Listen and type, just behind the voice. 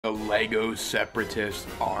The Lego Separatist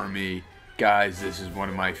Army. Guys, this is one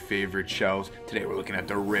of my favorite shells. Today we're looking at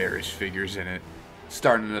the rarest figures in it.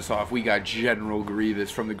 Starting us off, we got General Grievous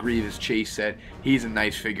from the Grievous Chase set. He's a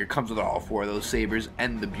nice figure, comes with all four of those sabers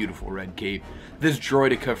and the beautiful red cape. This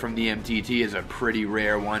Droidica from the MTT is a pretty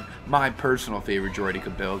rare one, my personal favorite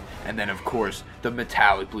Droidica build. And then of course, the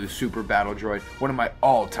metallic blue Super Battle Droid, one of my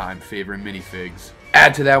all-time favorite minifigs.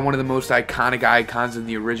 Add to that one of the most iconic icons in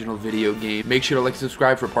the original video game. Make sure to like and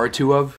subscribe for part 2 of